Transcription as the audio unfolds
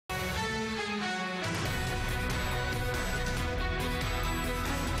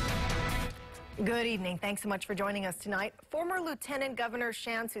Good evening. Thanks so much for joining us tonight. Former Lieutenant Governor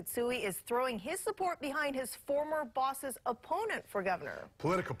Shan Tsutsui is throwing his support behind his former boss's opponent for governor.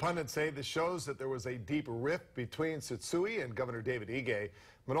 Political pundits say this shows that there was a deep rift between Tsutsui and Governor David Ige.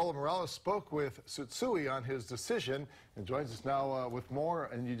 Manolo Morales spoke with Tsutsui on his decision and joins us now with more.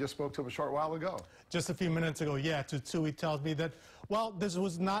 And you just spoke to him a short while ago. Just a few minutes ago, yeah, Tsutsui tells me that, well, this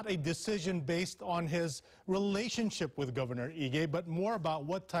was not a decision based on his relationship with Governor Ige, but more about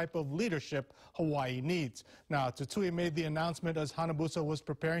what type of leadership Hawaii needs. Now, Tsutsui made the announcement as Hanabusa was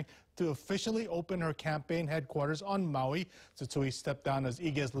preparing to officially open her campaign headquarters on Maui. Tsutsui stepped down as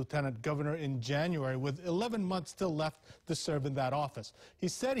Ige's lieutenant governor in January with 11 months still left to serve in that office. He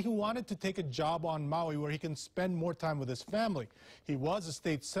said he wanted to take a job on Maui where he can spend more time with his family. He was a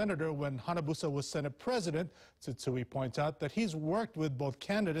state senator when Hanabusa was Senate president. Tsutsui points out that he's worked with both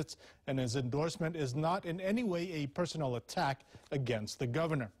candidates and his endorsement is not in any way a personal attack against the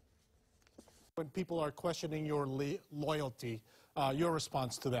governor. When people are questioning your loyalty, your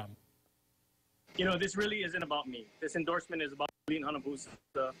response to them? You know, this really isn't about me. This endorsement is about Colleen Hanabusa,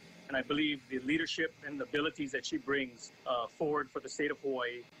 and I believe the leadership and the abilities that she brings forward for the state of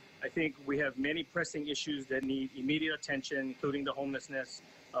Hawaii. I think we have many pressing issues that need immediate attention, including the homelessness,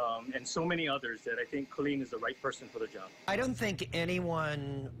 and so many others that I think Colleen is the right person for the job. I don't think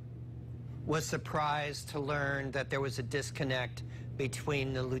anyone was surprised to learn that there was a disconnect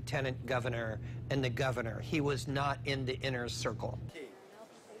between the lieutenant governor and the governor. He was not in the inner circle.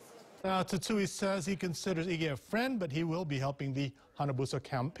 Now, Tsutsui says he considers Ige a friend, but he will be helping the Hanabusa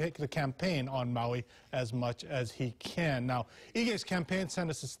campaign on Maui as much as he can. Now, Ige's campaign sent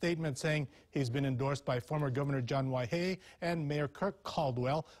us a statement saying he's been endorsed by former Governor John Waihee and Mayor Kirk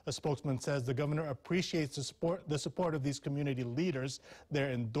Caldwell. A spokesman says the governor appreciates the support of these community leaders. Their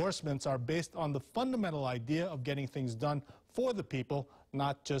endorsements are based on the fundamental idea of getting things done for the people,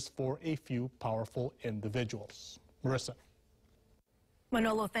 not just for a few powerful individuals. Marissa.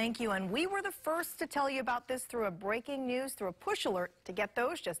 Manolo, thank you. And we were the first to tell you about this through a breaking news, through a push alert. To get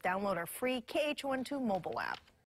those, just download our free KH12 mobile app.